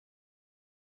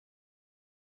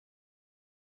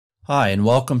Hi, and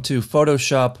welcome to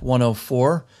Photoshop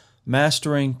 104,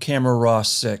 Mastering Camera Raw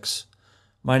 6.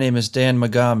 My name is Dan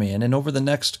Moughamian, and over the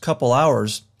next couple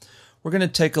hours, we're going to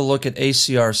take a look at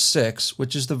ACR 6,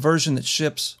 which is the version that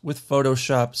ships with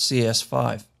Photoshop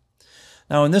CS5.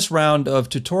 Now, in this round of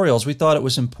tutorials, we thought it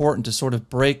was important to sort of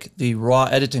break the raw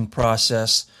editing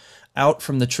process out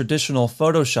from the traditional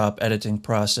Photoshop editing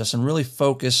process and really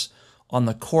focus on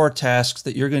the core tasks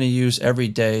that you're going to use every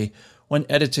day when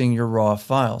editing your raw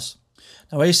files.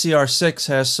 Now, ACR 6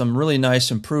 has some really nice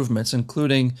improvements,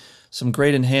 including some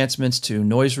great enhancements to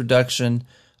noise reduction,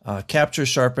 capture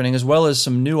sharpening, as well as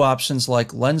some new options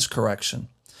like lens correction.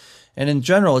 And in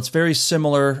general, it's very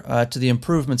similar to the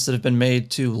improvements that have been made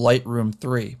to Lightroom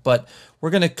 3. But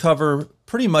we're going to cover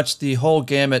pretty much the whole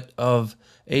gamut of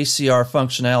ACR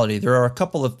functionality. There are a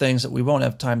couple of things that we won't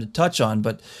have time to touch on,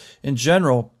 but in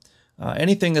general,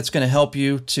 anything that's going to help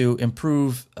you to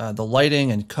improve the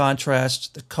lighting and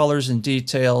contrast, the colors and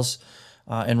details,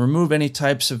 and remove any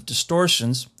types of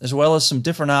distortions, as well as some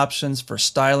different options for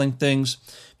styling things.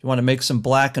 If you want to make some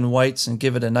black and whites and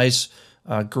give it a nice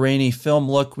grainy film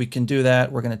look, we can do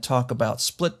that. We're going to talk about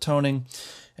split toning.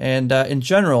 And in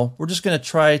general, we're just going to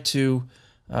try to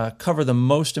cover the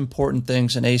most important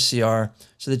things in ACR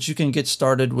so that you can get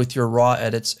started with your raw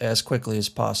edits as quickly as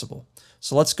possible.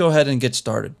 So let's go ahead and get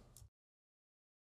started.